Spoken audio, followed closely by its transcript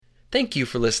Thank you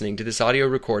for listening to this audio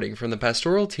recording from the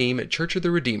pastoral team at Church of the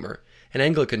Redeemer, an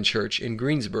Anglican church in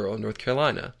Greensboro, North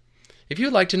Carolina. If you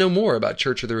would like to know more about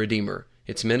Church of the Redeemer,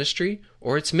 its ministry,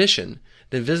 or its mission,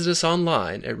 then visit us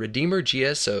online at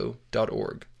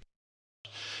redeemergso.org.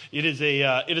 It is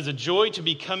a joy to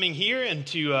be coming here and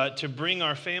to bring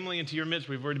our family into your midst.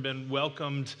 We've already been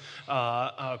welcomed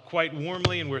quite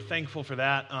warmly, and we're thankful for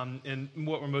that. And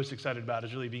what we're most excited about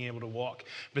is really being able to walk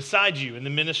beside you in the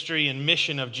ministry and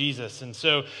mission of Jesus. And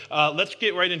so let's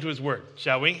get right into his word,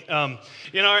 shall we?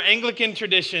 In our Anglican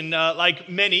tradition, like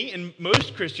many and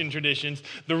most Christian traditions,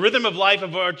 the rhythm of life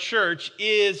of our church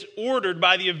is ordered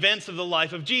by the events of the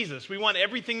life of Jesus. We want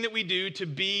everything that we do to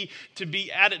be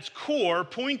at its core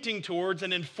pointing towards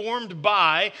and informed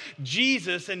by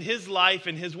Jesus and his life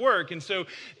and his work. And so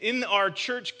in our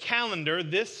church calendar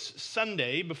this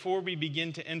Sunday, before we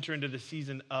begin to enter into the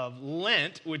season of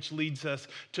Lent, which leads us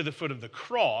to the foot of the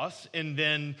cross and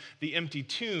then the empty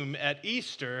tomb at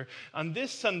Easter, on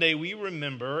this Sunday we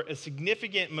remember a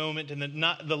significant moment in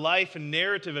the life and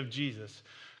narrative of Jesus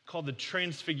called the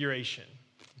Transfiguration.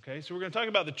 Okay, so we're going to talk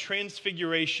about the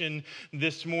Transfiguration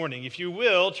this morning. If you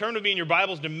will, turn with me in your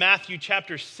Bibles to Matthew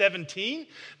chapter 17.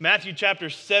 Matthew chapter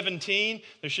 17.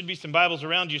 There should be some Bibles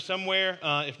around you somewhere.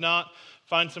 If not,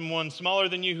 find someone smaller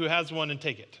than you who has one and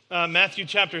take it. Matthew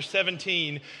chapter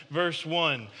 17, verse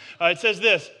 1. It says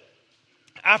this: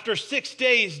 After 6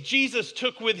 days, Jesus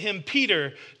took with him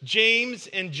Peter, James,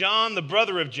 and John, the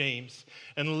brother of James,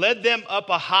 and led them up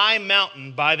a high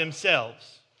mountain by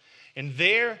themselves. And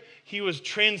there he was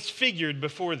transfigured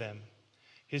before them.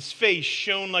 His face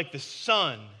shone like the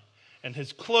sun, and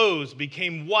his clothes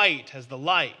became white as the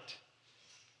light.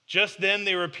 Just then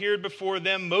there appeared before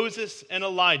them Moses and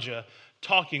Elijah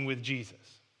talking with Jesus.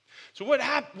 So what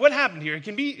happened here? It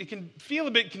can feel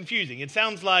a bit confusing. It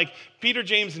sounds like Peter,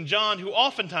 James, and John, who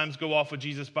oftentimes go off with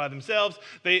Jesus by themselves,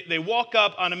 they walk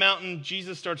up on a mountain.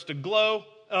 Jesus starts to glow.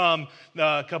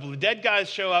 A couple of dead guys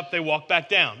show up, they walk back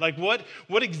down. Like what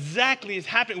exactly is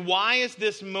happening? Why is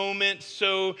this moment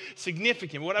so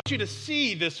significant? What I want you to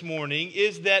see this morning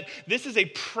is that this is a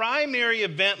primary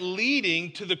event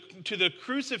leading to the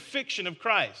crucifixion of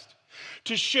Christ.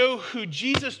 To show who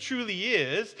Jesus truly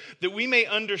is, that we may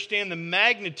understand the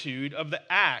magnitude of the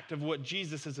act of what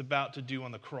Jesus is about to do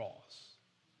on the cross.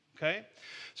 Okay?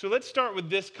 So let's start with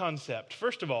this concept.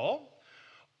 First of all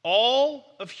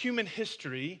of human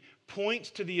history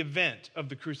points to the event of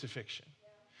the crucifixion.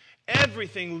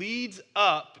 Everything leads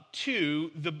up to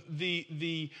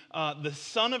the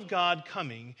Son of God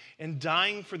coming and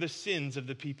dying for the sins of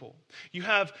the people. You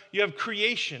have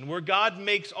creation, where God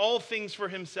makes all things for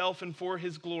himself and for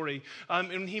his glory.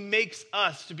 And he makes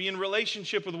us to be in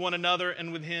relationship with one another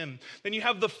and with him. Then you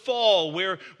have the fall,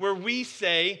 where we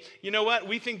say, you know what,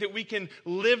 we think that we can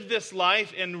live this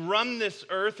life and run this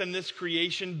earth and this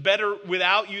creation better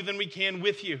without you than we can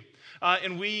with you.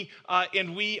 And we,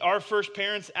 our first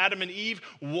parents, Adam and Eve,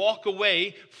 walk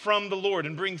away from the Lord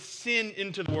and bring sin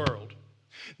into the world.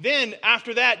 Then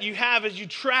after that, you have, as you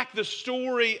track the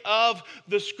story of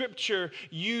the scripture,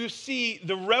 you see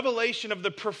the revelation of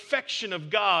the perfection of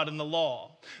God in the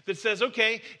law. That says,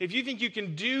 okay, if you think you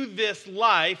can do this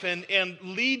life and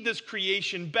lead this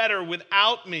creation better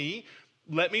without me,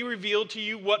 let me reveal to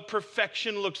you what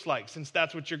perfection looks like, since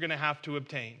that's what you're going to have to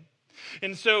obtain.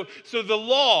 And so the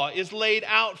law is laid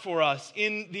out for us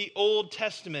in the Old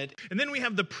Testament. And then we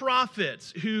have the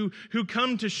prophets who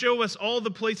come to show us all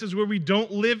the places where we don't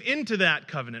live into that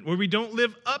covenant, where we don't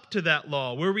live up to that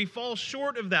law, where we fall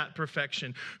short of that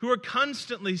perfection, who are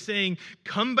constantly saying,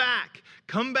 come back,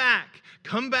 come back,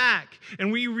 come back.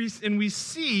 And we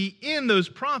see in those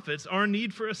prophets our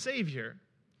need for a Savior.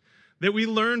 That we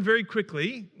learn very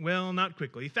quickly, well, not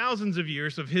quickly, thousands of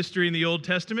years of history in the Old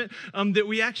Testament, that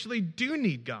we actually do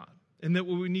need God, and that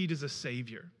what we need is a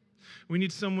Savior. We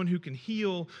need someone who can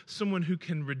heal, someone who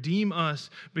can redeem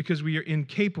us, because we are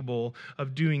incapable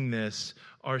of doing this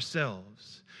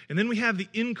ourselves. And then we have the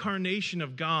incarnation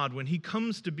of God when he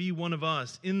comes to be one of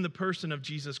us in the person of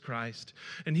Jesus Christ.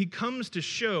 And he comes to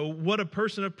show what a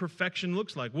person of perfection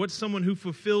looks like, what someone who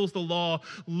fulfills the law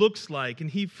looks like. And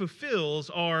he fulfills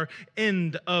our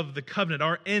end of the covenant,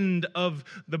 our end of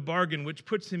the bargain, which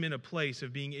puts him in a place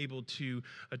of being able to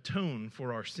atone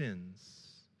for our sins,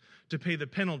 to pay the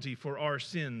penalty for our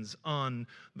sins on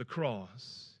the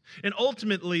cross. And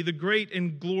ultimately, the great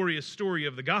and glorious story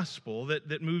of the gospel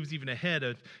that moves even ahead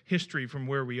of history from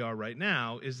where we are right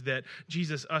now is that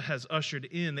Jesus has ushered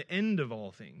in the end of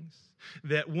all things.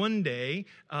 That one day,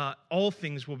 all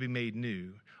things will be made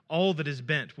new. All that is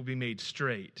bent will be made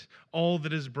straight. All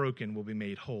that is broken will be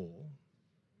made whole.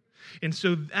 And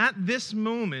so at this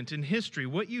moment in history,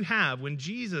 what you have when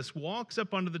Jesus walks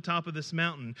up onto the top of this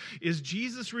mountain is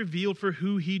Jesus revealed for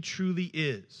who he truly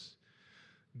is.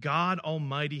 God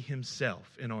Almighty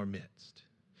himself in our midst.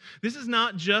 This is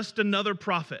not just another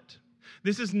prophet.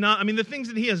 This is not, the things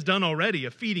that he has done already,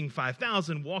 of feeding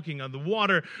 5,000, walking on the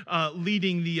water,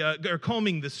 or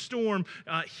calming the storm,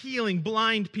 healing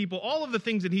blind people, all of the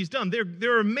things that he's done,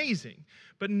 they're amazing.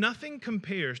 But nothing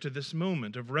compares to this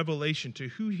moment of revelation to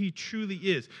who he truly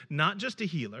is. Not just a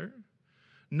healer,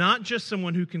 not just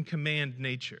someone who can command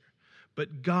nature,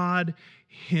 but God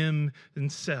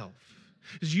himself.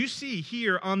 As you see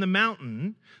here on the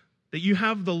mountain, that you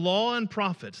have the law and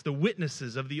prophets, the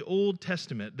witnesses of the Old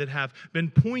Testament that have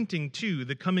been pointing to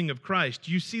the coming of Christ.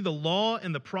 You see the law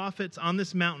and the prophets on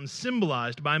this mountain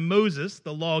symbolized by Moses,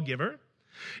 the lawgiver,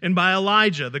 and by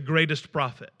Elijah, the greatest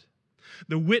prophet.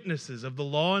 The witnesses of the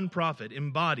law and prophet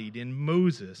embodied in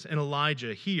Moses and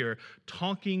Elijah here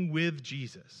talking with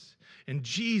Jesus, and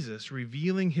Jesus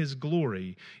revealing his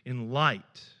glory in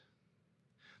light.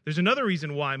 There's another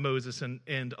reason why Moses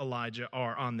and Elijah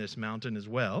are on this mountain as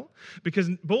well, because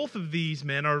both of these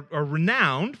men are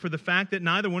renowned for the fact that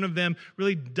neither one of them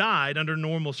really died under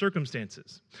normal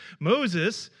circumstances.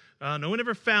 Moses, no one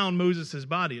ever found Moses'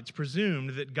 body. It's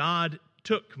presumed that God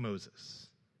took Moses.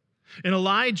 And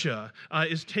Elijah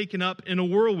is taken up in a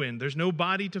whirlwind. There's no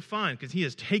body to find because he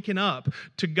is taken up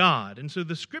to God. And so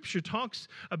the scripture talks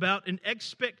about an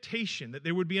expectation that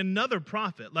there would be another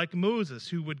prophet like Moses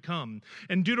who would come.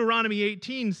 And Deuteronomy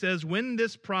 18 says, when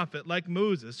this prophet like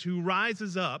Moses who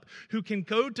rises up, who can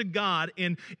go to God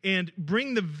and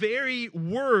bring the very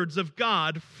words of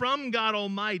God from God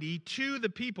Almighty to the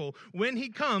people, when he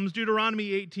comes,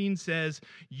 Deuteronomy 18 says,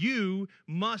 you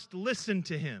must listen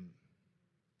to him.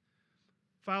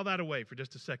 File that away for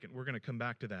just a second. We're going to come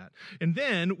back to that. And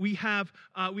then we have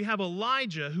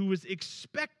Elijah, who was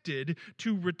expected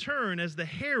to return as the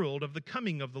herald of the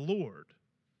coming of the Lord.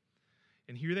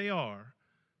 And here they are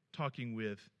talking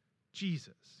with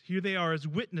Jesus. Here they are as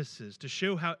witnesses to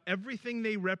show how everything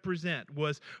they represent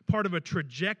was part of a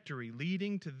trajectory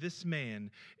leading to this man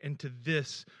and to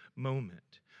this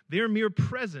moment. Their mere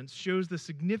presence shows the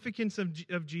significance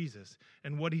of Jesus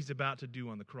and what he's about to do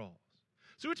on the cross.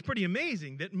 So it's pretty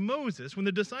amazing that Moses, when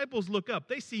the disciples look up,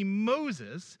 they see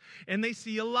Moses and they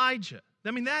see Elijah.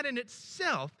 That in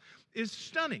itself is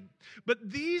stunning. But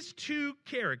these two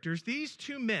characters, these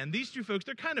two men, these two folks,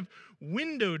 they're kind of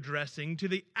window dressing to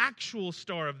the actual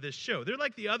star of this show. They're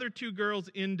like the other two girls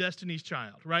in Destiny's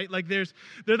Child, right? Like they're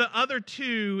the other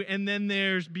two, and then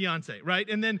there's Beyonce, right?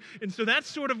 And so that's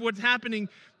sort of what's happening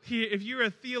here. If you're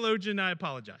a theologian, I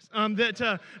apologize.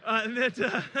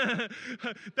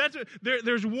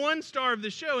 There's one star of the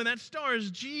show, and that star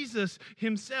is Jesus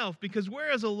himself. Because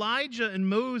whereas Elijah and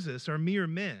Moses are mere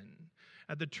men,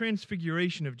 at the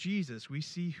transfiguration of Jesus, we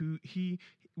see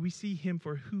him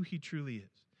for who he truly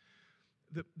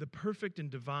is. The perfect and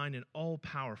divine and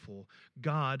all-powerful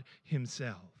God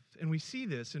himself. And we see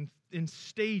this in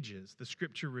stages. The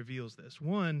scripture reveals this.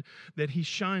 One, that he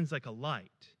shines like a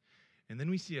light. And then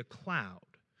we see a cloud.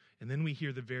 And then we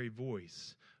hear the very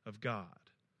voice of God.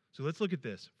 So let's look at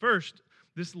this. First,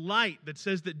 this light that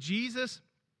says that Jesus,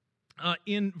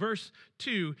 in verse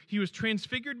 2, he was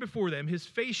transfigured before them. His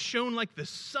face shone like the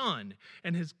sun,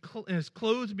 and his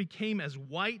clothes became as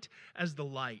white as the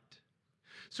light.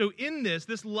 So in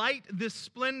this light, this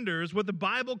splendor is what the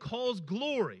Bible calls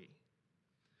glory.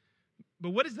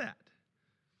 But what is that?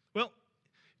 Well,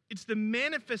 it's the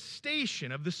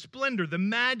manifestation of the splendor, the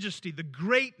majesty, the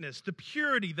greatness, the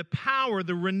purity, the power,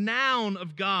 the renown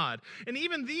of God. And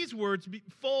even these words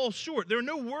fall short. There are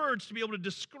no words to be able to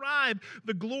describe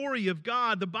the glory of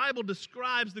God. The Bible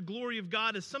describes the glory of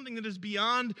God as something that is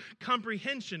beyond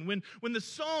comprehension. When the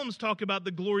Psalms talk about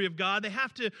the glory of God, they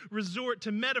have to resort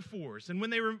to metaphors. And when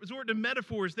they resort to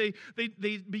metaphors, they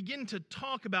begin to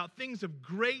talk about things of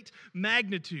great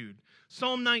magnitude.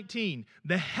 Psalm 19,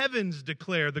 the heavens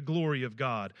declare the glory of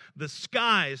God. The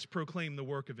skies proclaim the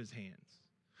work of his hands.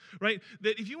 Right?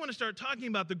 That if you want to start talking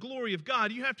about the glory of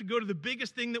God, you have to go to the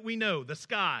biggest thing that we know, the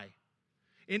sky.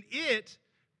 And it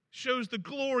shows the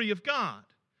glory of God.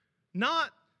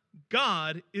 Not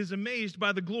God is amazed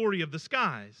by the glory of the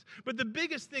skies. But the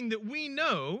biggest thing that we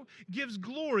know gives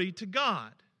glory to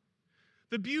God.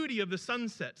 The beauty of the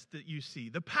sunsets that you see,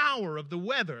 the power of the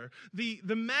weather, the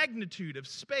magnitude of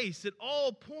space, it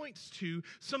all points to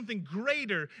something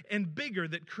greater and bigger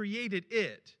that created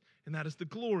it, and that is the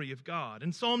glory of God.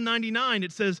 In Psalm 99,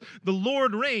 it says, "The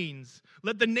Lord reigns,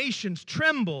 let the nations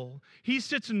tremble. He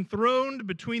sits enthroned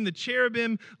between the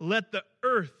cherubim, let the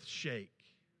earth shake."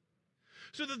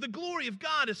 So that the glory of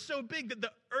God is so big that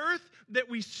the earth that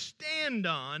we stand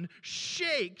on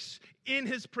shakes in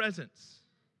his presence.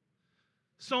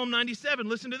 Psalm 97,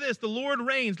 listen to this. The Lord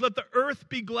reigns. Let the earth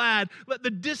be glad. Let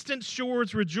the distant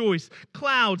shores rejoice.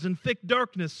 Clouds and thick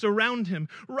darkness surround him.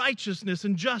 Righteousness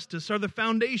and justice are the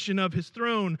foundation of his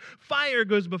throne. Fire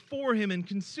goes before him and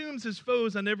consumes his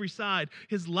foes on every side.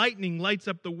 His lightning lights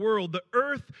up the world. The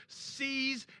earth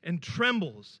sees and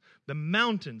trembles. The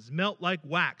mountains melt like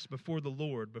wax before the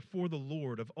Lord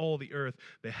of all the earth.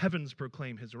 The heavens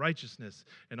proclaim his righteousness,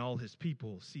 and all his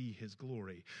people see his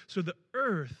glory. So the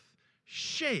earth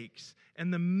shakes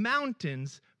and the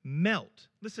mountains melt.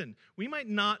 Listen, we might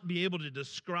not be able to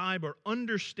describe or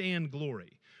understand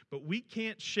glory, but we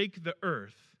can't shake the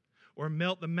earth or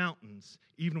melt the mountains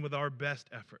even with our best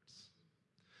efforts.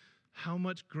 How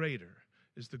much greater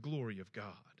is the glory of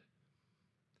God?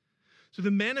 So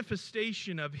the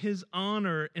manifestation of his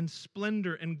honor and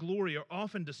splendor and glory are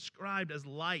often described as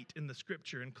light in the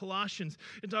scripture. In Colossians,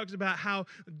 it talks about how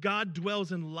God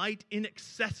dwells in light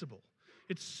inaccessible.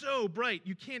 It's so bright,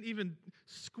 you can't even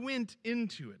squint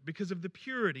into it because of the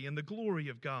purity and the glory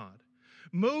of God.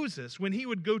 Moses, when he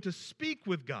would go to speak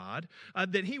with God,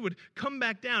 that he would come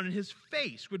back down and his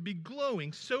face would be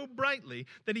glowing so brightly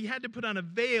that he had to put on a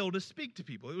veil to speak to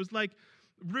people. It was like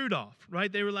Rudolph,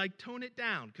 right? They were like, tone it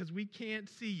down because we can't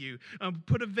see you.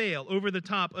 Put a veil over the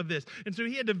top of this. And so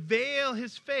he had to veil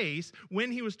his face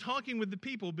when he was talking with the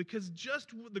people because just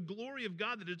the glory of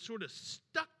God that had sort of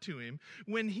stuck to him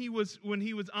when he was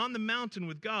on the mountain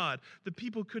with God, the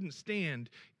people couldn't stand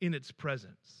in its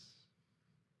presence.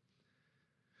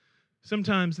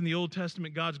 Sometimes in the Old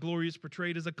Testament, God's glory is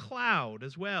portrayed as a cloud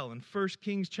as well. In 1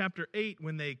 Kings chapter 8,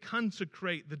 when they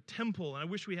consecrate the temple, and I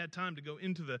wish we had time to go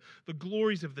into the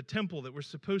glories of the temple that were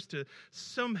supposed to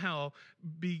somehow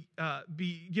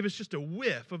give us just a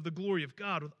whiff of the glory of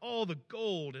God with all the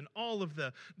gold and all of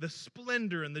the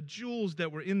splendor and the jewels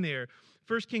that were in there.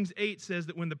 1 Kings 8 says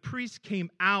that when the priests came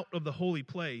out of the holy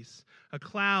place, a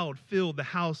cloud filled the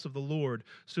house of the Lord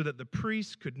so that the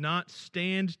priests could not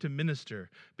stand to minister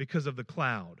because of the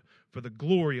cloud, for the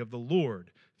glory of the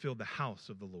Lord filled the house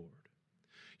of the Lord.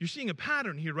 You're seeing a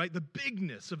pattern here, right? The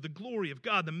bigness of the glory of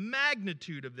God, the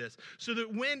magnitude of this, so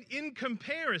that when in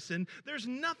comparison, there's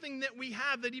nothing that we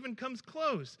have that even comes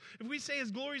close. If we say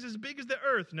his glory is as big as the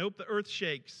earth, nope, the earth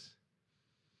shakes.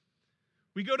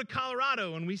 We go to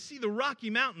Colorado and we see the Rocky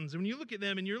Mountains, and when you look at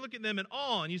them and you look at them in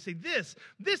awe, and you say, this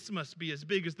must be as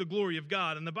big as the glory of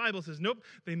God. And the Bible says, nope,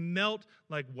 they melt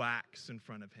like wax in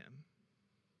front of him.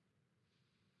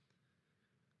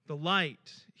 The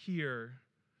light here,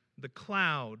 the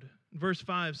cloud, verse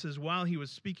 5 says, while he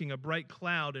was speaking, a bright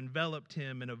cloud enveloped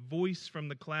him, and a voice from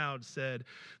the cloud said,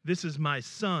 this is my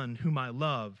son whom I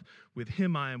love. With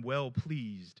him I am well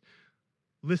pleased.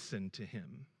 Listen to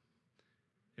him.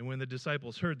 And when the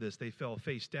disciples heard this, they fell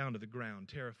face down to the ground,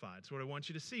 terrified. So what I want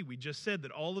you to see, we just said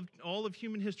that all of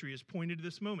human history is pointed to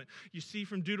this moment. You see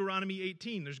from Deuteronomy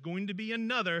 18, there's going to be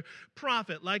another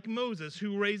prophet like Moses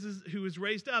who is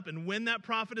raised up. And when that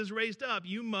prophet is raised up,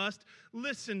 you must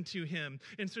listen to him.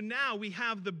 And so now we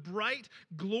have the bright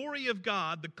glory of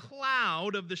God, the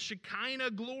cloud of the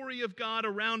Shekinah glory of God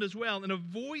around as well, and a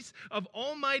voice of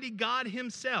Almighty God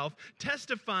himself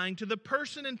testifying to the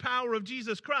person and power of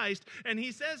Jesus Christ. And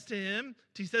he says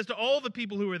to all the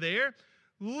people who are there,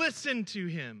 listen to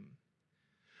him.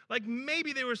 Like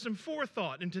maybe there was some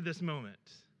forethought into this moment.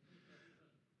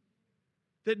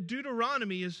 That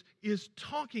Deuteronomy is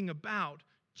talking about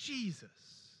Jesus.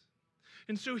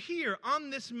 And so here on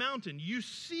this mountain, you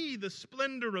see the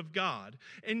splendor of God,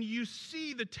 and you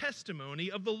see the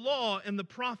testimony of the law and the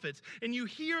prophets, and you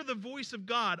hear the voice of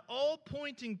God, all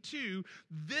pointing to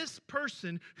this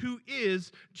person who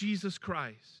is Jesus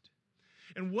Christ.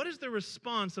 And what is the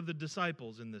response of the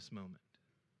disciples in this moment?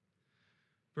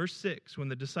 Verse 6, when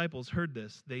the disciples heard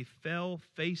this, they fell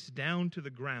face down to the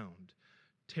ground,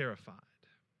 terrified.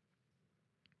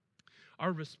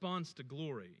 Our response to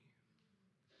glory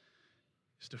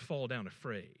is to fall down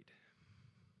afraid.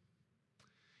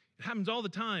 It happens all the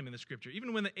time in the scripture.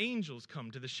 Even when the angels come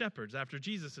to the shepherds after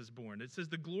Jesus is born, it says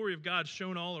the glory of God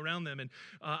shone all around them. And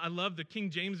I love the King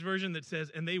James Version that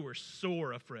says, and they were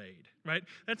sore afraid, right?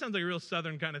 That sounds like a real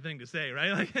Southern kind of thing to say,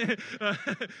 right? Like,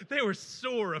 they were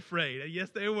sore afraid. Yes,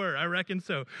 they were. I reckon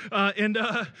so. And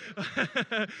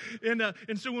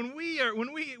so when we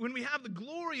have the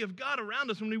glory of God around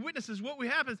us, when we witness this,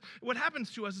 what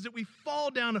happens to us is that we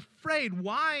fall down afraid.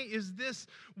 Why is this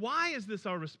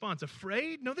our response?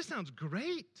 Afraid? No, this sounds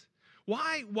great.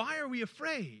 Why are we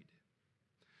afraid?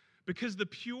 Because the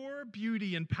pure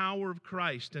beauty and power of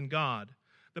Christ and God,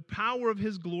 the power of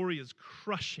his glory is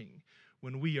crushing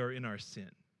when we are in our sin.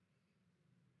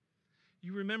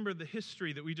 You remember the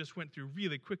history that we just went through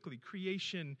really quickly.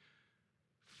 Creation,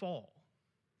 fall.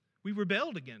 We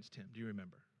rebelled against him. Do you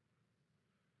remember?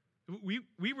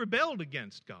 We rebelled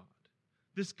against God,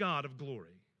 this God of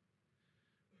glory.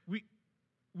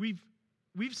 We've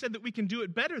said that we can do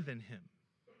it better than him.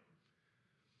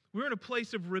 We're in a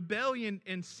place of rebellion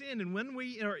and sin, and when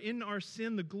we are in our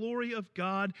sin, the glory of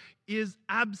God is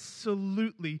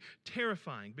absolutely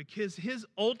terrifying because his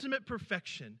ultimate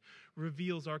perfection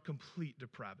reveals our complete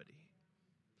depravity.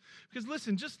 Because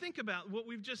listen, just think about what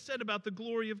we've just said about the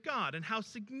glory of God and how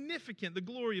significant the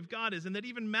glory of God is, and that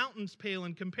even mountains pale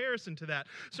in comparison to that.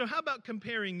 So how about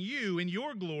comparing you and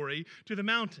your glory to the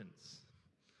mountains?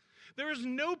 There is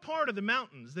no part of the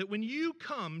mountains that when you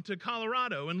come to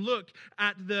Colorado and look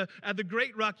at the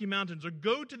Great Rocky Mountains or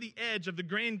go to the edge of the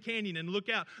Grand Canyon and look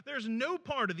out, there's no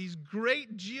part of these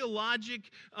great geologic,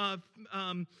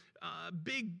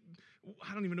 big,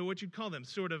 I don't even know what you'd call them,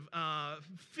 sort of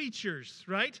features,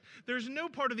 right? There's no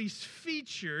part of these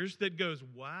features that goes,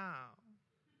 wow.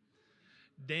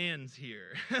 Dan's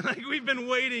here. Like we've been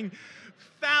waiting.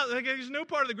 Like there's no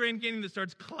part of the Grand Canyon that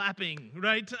starts clapping,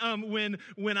 right?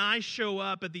 When I show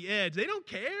up at the edge, they don't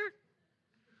care.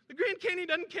 The Grand Canyon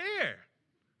doesn't care,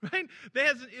 right?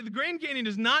 The Grand Canyon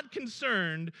is not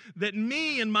concerned that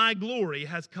me and my glory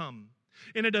has come.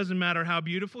 And it doesn't matter how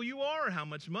beautiful you are, or how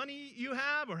much money you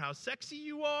have, or how sexy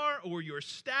you are, or your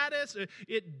status.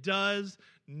 It does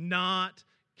not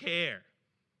care.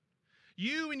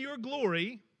 You and your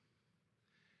glory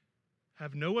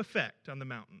have no effect on the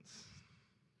mountains.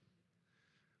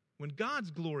 When God's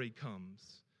glory comes,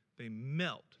 they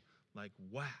melt like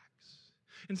wax.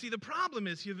 And see, the problem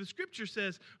is here, the scripture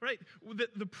says, right,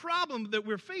 the problem that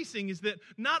we're facing is that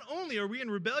not only are we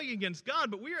in rebellion against God,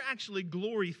 but we are actually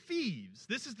glory thieves.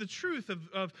 This is the truth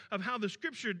of how the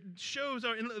scripture shows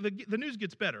the news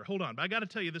gets better. Hold on, but I got to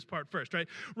tell you this part first, right?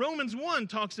 Romans 1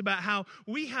 talks about how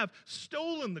we have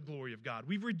stolen the glory of God.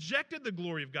 We've rejected the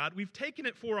glory of God. We've taken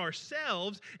it for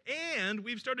ourselves, and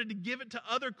we've started to give it to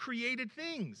other created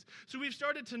things. So we've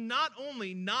started to not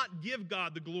only not give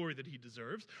God the glory that he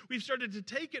deserves, we've started to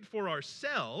take it for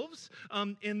ourselves,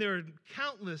 and there are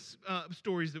countless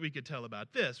stories that we could tell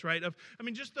about this, right?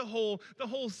 Just the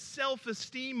whole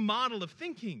self-esteem model of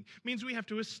thinking means we have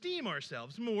to esteem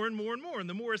ourselves more and more and more, and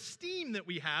the more esteem that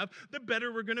we have, the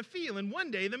better we're going to feel, and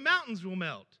one day the mountains will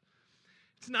melt.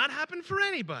 It's not happened for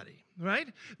anybody, right?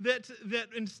 That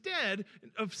instead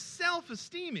of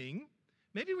self-esteeming,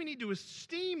 maybe we need to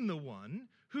esteem the one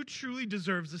who truly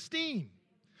deserves esteem,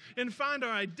 and find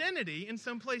our identity in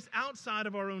some place outside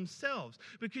of our own selves.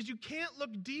 Because you can't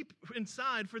look deep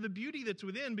inside for the beauty that's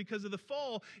within because of the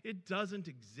fall. It doesn't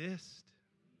exist.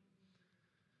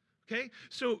 Okay?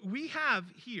 So we have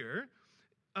here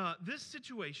this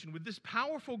situation with this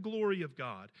powerful glory of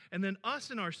God, and then us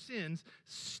and our sins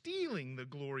stealing the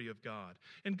glory of God.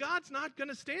 And God's not going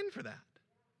to stand for that.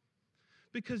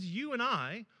 Because you and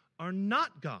I are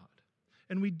not God.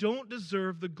 And we don't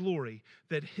deserve the glory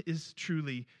that is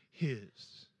truly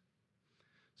his.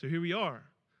 So here we are,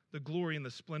 the glory and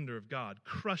the splendor of God,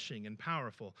 crushing and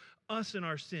powerful, us and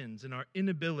our sins and our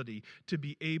inability to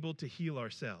be able to heal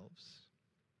ourselves.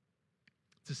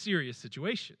 It's a serious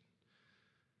situation.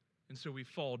 And so we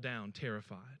fall down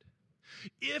terrified.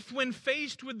 If when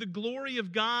faced with the glory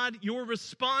of God, your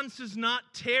response is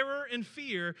not terror and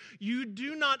fear, you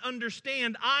do not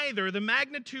understand either the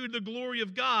magnitude of the glory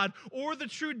of God or the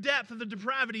true depth of the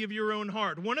depravity of your own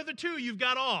heart. One of the two you've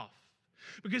got off.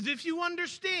 Because if you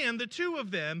understand the two of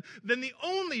them, then the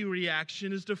only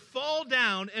reaction is to fall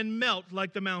down and melt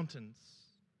like the mountains.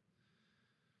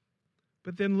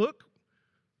 But then look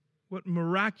what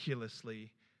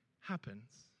miraculously happens.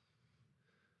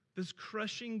 This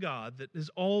crushing God that is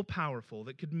all-powerful,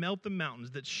 that could melt the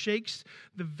mountains, that shakes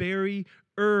the very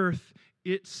earth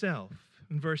itself.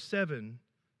 And verse 7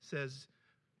 says,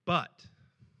 but,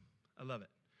 I love it,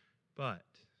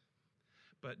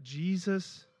 but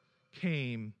Jesus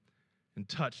came and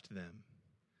touched them.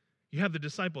 You have the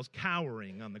disciples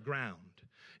cowering on the ground,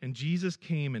 and Jesus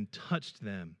came and touched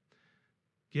them.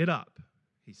 Get up,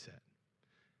 he said,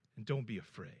 and don't be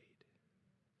afraid.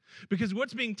 Because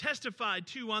what's being testified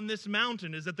to on this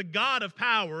mountain is that the God of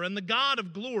power and the God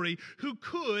of glory, who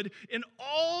could in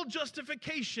all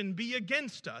justification be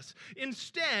against us,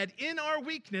 instead, in our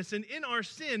weakness and in our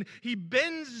sin, he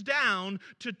bends down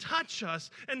to touch us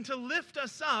and to lift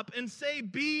us up and say,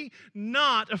 be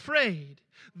not afraid.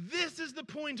 This is the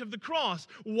point of the cross.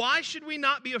 Why should we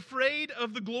not be afraid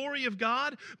of the glory of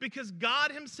God? Because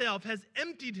God himself has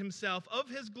emptied himself of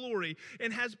his glory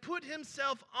and has put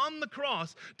himself on the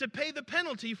cross to pay the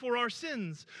penalty for our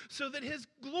sins, so that his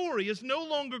glory is no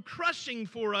longer crushing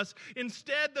for us.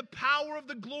 Instead, the power of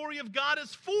the glory of God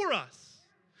is for us.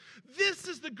 This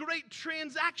is the great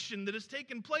transaction that has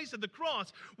taken place at the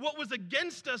cross. What was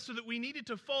against us so that we needed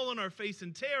to fall on our face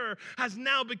in terror has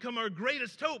now become our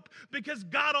greatest hope, because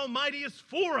God Almighty is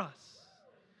for us.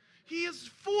 He is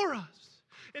for us.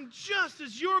 And just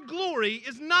as your glory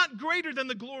is not greater than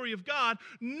the glory of God,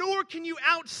 nor can you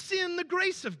out-sin the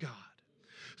grace of God.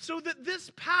 So that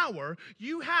this power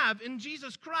you have in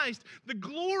Jesus Christ, the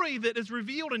glory that is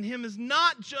revealed in him, is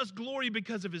not just glory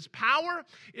because of his power,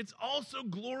 it's also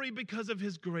glory because of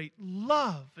his great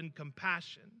love and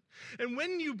compassion. And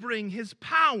when you bring his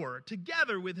power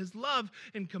together with his love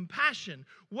and compassion,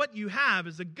 what you have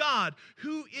is a God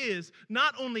who is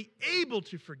not only able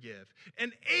to forgive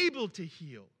and able to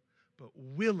heal, but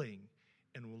willing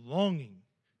and longing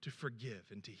to forgive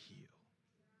and to heal.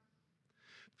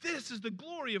 This is the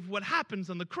glory of what happens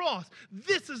on the cross.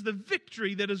 This is the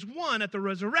victory that is won at the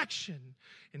resurrection.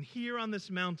 And here on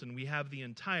this mountain, we have the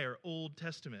entire Old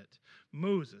Testament,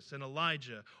 Moses and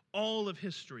Elijah, all of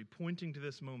history pointing to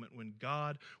this moment when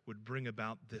God would bring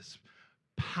about this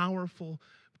powerful,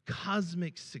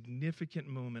 cosmic, significant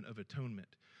moment of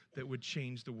atonement that would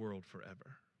change the world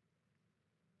forever.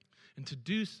 And to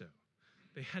do so,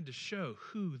 they had to show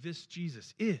who this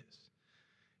Jesus is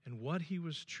and what he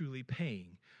was truly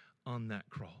paying on that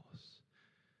cross.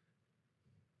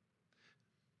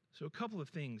 So a couple of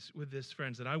things with this,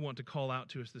 friends, that I want to call out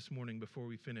to us this morning before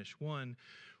we finish. One,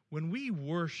 when we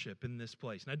worship in this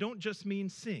place, and I don't just mean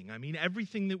sing, I mean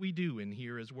everything that we do in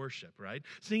here is worship, right?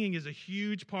 Singing is a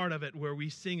huge part of it, where we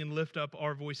sing and lift up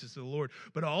our voices to the Lord.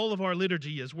 But all of our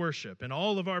liturgy is worship, and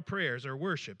all of our prayers are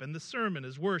worship, and the sermon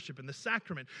is worship, and the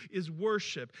sacrament is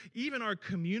worship. Even our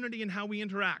community and how we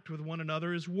interact with one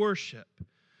another is worship.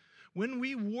 When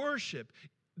we worship,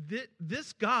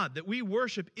 this God that we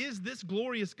worship is this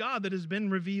glorious God that has been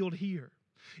revealed here.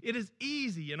 It is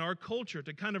easy in our culture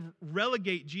to kind of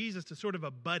relegate Jesus to sort of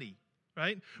a buddy,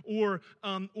 right? Or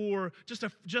just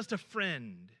a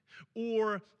friend,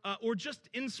 or just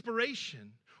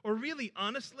inspiration, or really,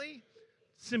 honestly,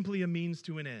 simply a means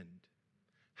to an end.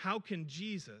 How can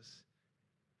Jesus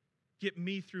get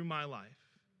me through my life?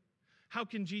 How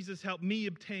can Jesus help me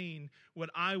obtain what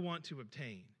I want to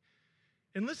obtain?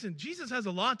 And listen, Jesus has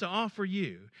a lot to offer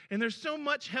you. And there's so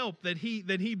much help that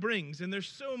he brings. And there's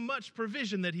so much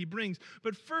provision that he brings.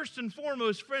 But first and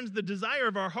foremost, friends, the desire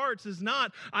of our hearts is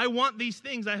not, I want these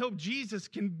things, I hope Jesus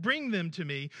can bring them to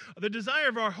me. The desire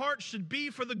of our hearts should be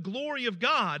for the glory of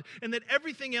God, and that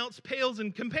everything else pales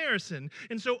in comparison.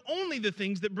 And so only the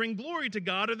things that bring glory to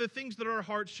God are the things that our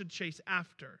hearts should chase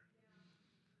after.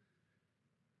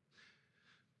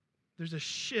 There's a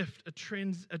shift,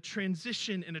 a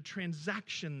transition, and a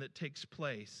transaction that takes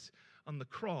place on the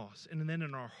cross and then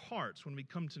in our hearts when we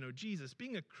come to know Jesus.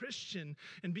 Being a Christian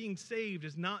and being saved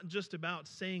is not just about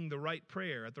saying the right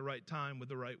prayer at the right time with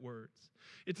the right words.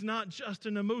 It's not just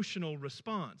an emotional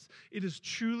response. It is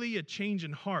truly a change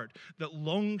in heart that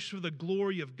longs for the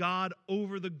glory of God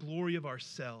over the glory of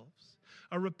ourselves.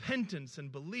 A repentance and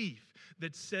belief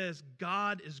that says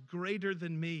God is greater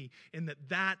than me, and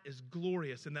that is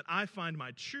glorious, and that I find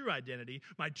my true identity,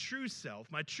 my true self,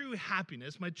 my true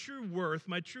happiness, my true worth,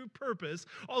 my true purpose,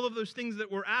 all of those things that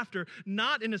we're after,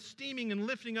 not in esteeming and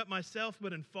lifting up myself,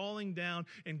 but in falling down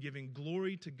and giving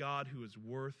glory to God who is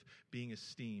worth being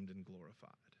esteemed and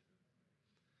glorified.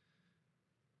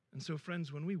 And so,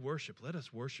 friends, when we worship, let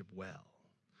us worship well.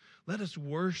 Let us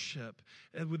worship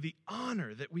with the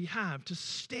honor that we have to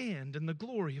stand in the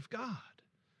glory of God.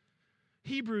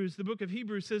 Hebrews, the book of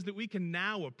Hebrews says that we can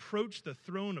now approach the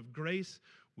throne of grace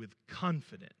with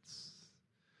confidence.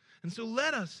 And so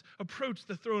let us approach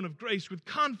the throne of grace with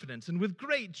confidence and with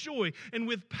great joy and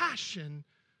with passion.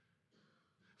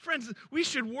 Friends, we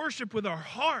should worship with our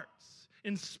hearts,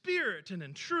 in spirit and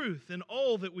in truth, in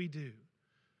all that we do.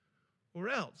 Or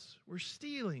else we're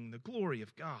stealing the glory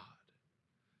of God.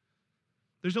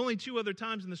 There's only two other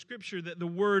times in the Scripture that the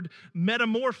word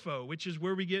metamorpho, which is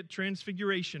where we get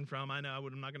transfiguration from. I know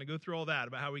I'm not going to go through all that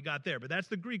about how we got there, but that's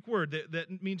the Greek word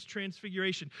that means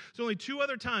transfiguration. There's only two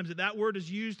other times that word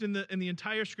is used in the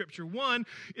entire Scripture. One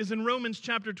is in Romans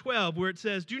chapter 12, where it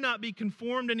says, "Do not be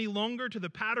conformed any longer to the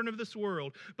pattern of this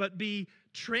world, but be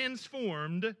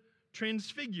transformed,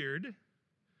 transfigured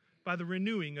by the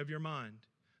renewing of your mind."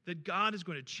 That God is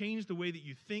going to change the way that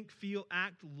you think, feel,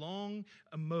 act, long,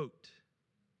 emote.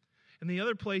 And the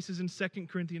other place is in 2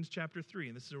 Corinthians chapter 3,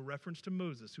 and this is a reference to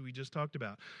Moses, who we just talked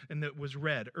about, and that was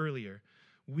read earlier.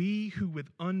 We who with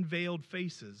unveiled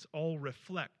faces all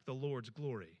reflect the Lord's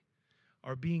glory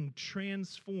are being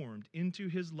transformed into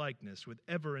his likeness with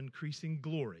ever-increasing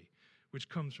glory, which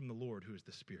comes from the Lord, who is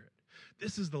the Spirit.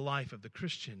 This is the life of the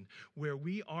Christian, where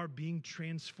we are being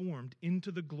transformed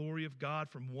into the glory of God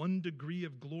from one degree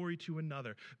of glory to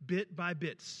another, bit by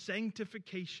bit,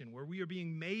 sanctification, where we are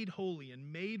being made holy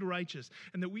and made righteous,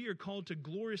 and that we are called to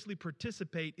gloriously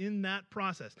participate in that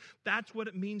process. That's what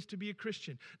it means to be a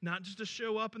Christian, not just to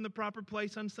show up in the proper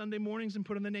place on Sunday mornings and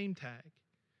put on the name tag.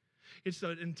 It's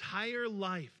an entire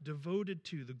life devoted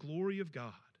to the glory of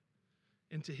God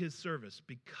and to his service,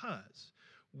 because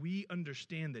we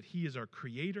understand that he is our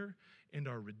creator and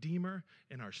our redeemer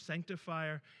and our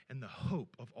sanctifier and the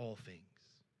hope of all things.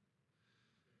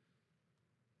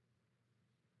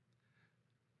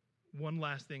 One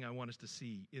last thing I want us to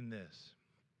see in this.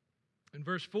 In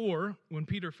verse 4, when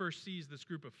Peter first sees this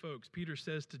group of folks, Peter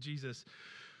says to Jesus,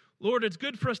 "Lord, it's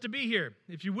good for us to be here.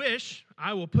 If you wish,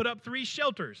 I will put up 3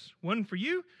 shelters, one for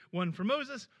you, one for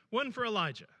Moses, one for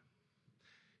Elijah."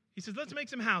 He says, let's make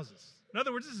some houses. In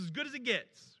other words, this is as good as it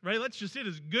gets, right? It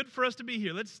is good for us to be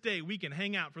here. Let's stay. We can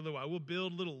hang out for a little while. We'll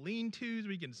build little lean-tos.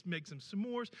 We can make some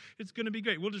s'mores. It's going to be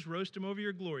great. We'll just roast them over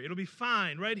your glory. It'll be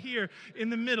fine right here in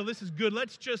the middle. This is good.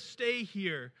 Let's just stay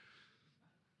here.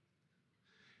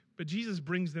 But Jesus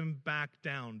brings them back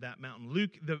down that mountain.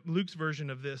 Luke's version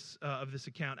of this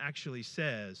account actually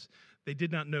says they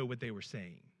did not know what they were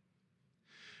saying.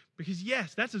 Because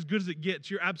yes, that's as good as it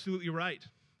gets. You're absolutely right.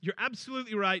 You're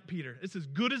absolutely right, Peter. It's as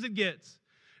good as it gets.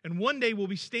 And one day we'll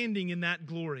be standing in that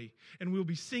glory, and we'll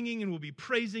be singing, and we'll be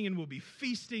praising, and we'll be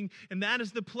feasting. And that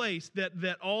is the place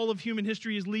that all of human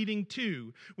history is leading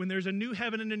to, when there's a new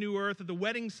heaven and a new earth, at the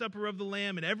wedding supper of the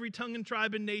Lamb, and every tongue and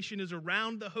tribe and nation is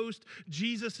around the host,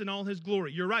 Jesus and all his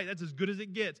glory. You're right, that's as good as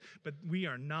it gets. But we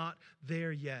are not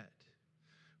there yet.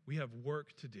 We have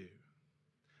work to do.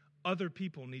 Other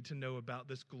people need to know about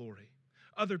this glory.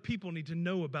 Other people need to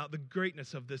know about the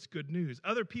greatness of this good news.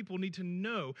 Other people need to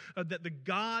know that the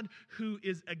God who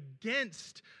is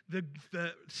against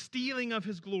the stealing of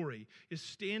his glory is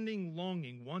standing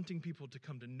longing, wanting people to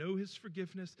come to know his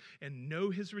forgiveness and know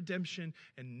his redemption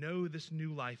and know this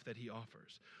new life that he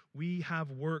offers. We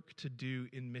have work to do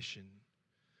in mission.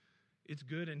 It's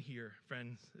good in here,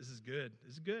 friends. This is good.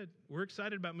 This is good. We're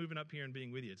excited about moving up here and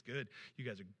being with you. It's good. You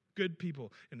guys are good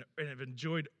people and have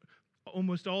enjoyed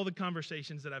almost all the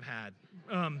conversations that I've had,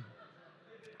 and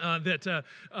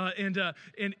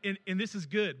this is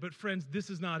good. But friends, this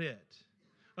is not it.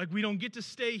 Like, we don't get to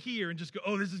stay here and just go,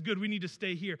 oh, this is good, we need to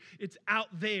stay here. It's out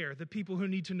there, the people who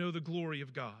need to know the glory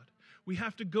of God. We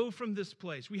have to go from this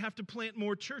place. We have to plant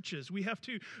more churches. We have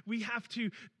to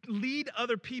lead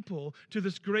other people to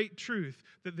this great truth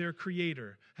that their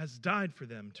Creator has died for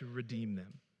them to redeem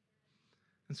them.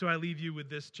 And so I leave you with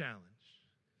this challenge.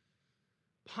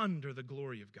 Ponder the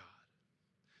glory of God.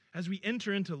 As we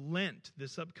enter into Lent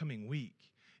this upcoming week,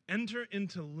 enter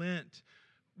into Lent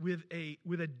with a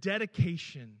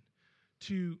dedication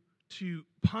to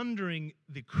pondering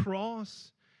the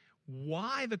cross,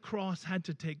 why the cross had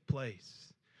to take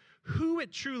place, who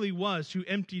it truly was who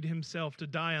emptied himself to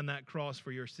die on that cross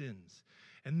for your sins,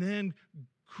 and then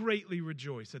greatly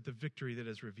rejoice at the victory that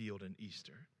is revealed in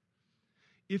Easter.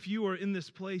 If you are in this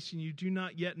place and you do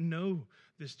not yet know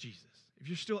this Jesus, if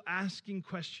you're still asking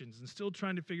questions and still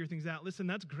trying to figure things out, listen,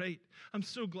 that's great. I'm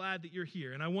so glad that you're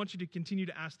here, and I want you to continue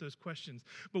to ask those questions.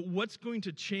 But what's going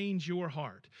to change your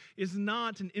heart is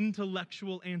not an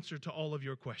intellectual answer to all of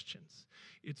your questions.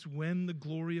 It's when the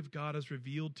glory of God is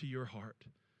revealed to your heart.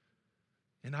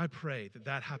 And I pray that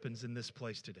that happens in this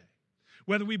place today.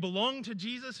 Whether we belong to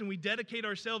Jesus and we dedicate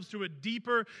ourselves to a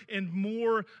deeper and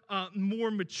more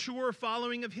mature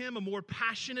following of him, a more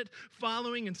passionate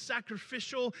following and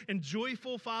sacrificial and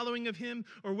joyful following of him,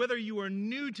 or whether you are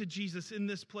new to Jesus in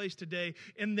this place today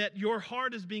and that your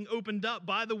heart is being opened up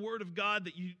by the word of God,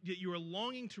 that you are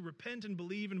longing to repent and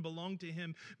believe and belong to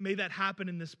him, may that happen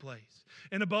in this place.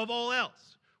 And above all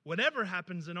else, whatever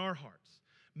happens in our hearts,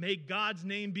 may God's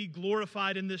name be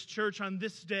glorified in this church on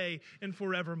this day and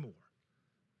forevermore.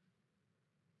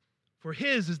 For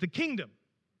his is the kingdom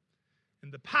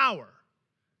and the power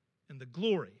and the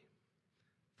glory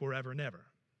forever and ever.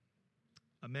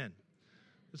 Amen.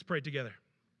 Let's pray together.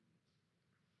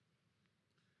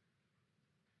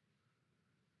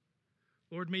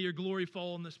 Lord, may your glory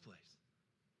fall in this place.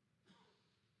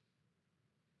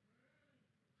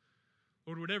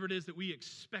 Lord, whatever it is that we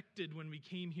expected when we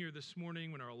came here this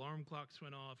morning, when our alarm clocks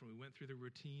went off and we went through the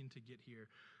routine to get here,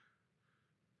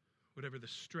 whatever the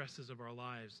stresses of our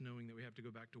lives, knowing that we have to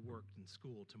go back to work and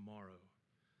school tomorrow.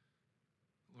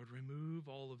 Lord, remove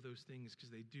all of those things because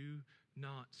they do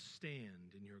not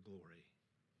stand in your glory.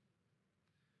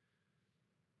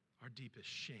 Our deepest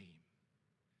shame.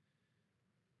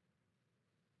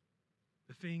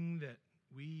 The thing that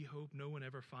we hope no one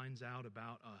ever finds out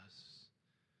about us.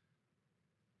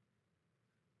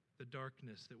 The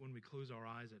darkness that when we close our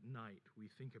eyes at night, we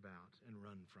think about and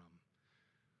run from.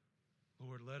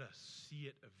 Lord, let us see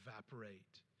it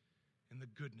evaporate in the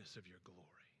goodness of your glory.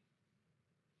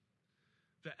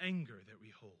 The anger that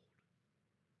we hold,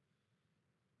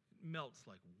 it melts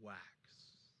like wax.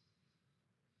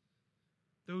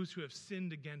 Those who have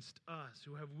sinned against us,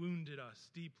 who have wounded us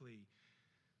deeply,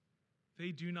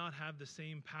 they do not have the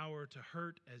same power to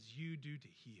hurt as you do to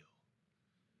heal.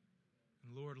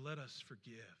 And Lord, let us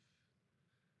forgive.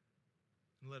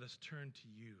 And let us turn to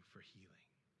you for healing.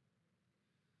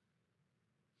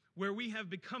 Where we have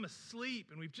become asleep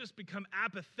and we've just become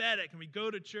apathetic and we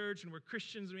go to church and we're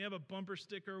Christians and we have a bumper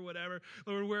sticker or whatever,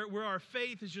 Lord, where our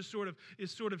faith is just sort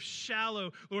of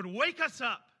shallow, Lord, wake us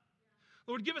up.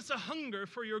 Lord, give us a hunger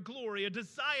for your glory, a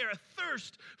desire, a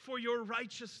thirst for your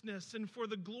righteousness and for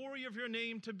the glory of your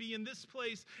name to be in this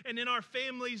place and in our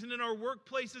families and in our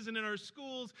workplaces and in our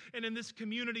schools and in this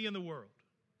community and the world.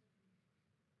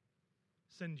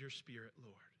 Send your Spirit,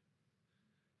 Lord.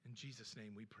 In Jesus'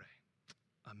 name we pray.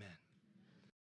 Amen.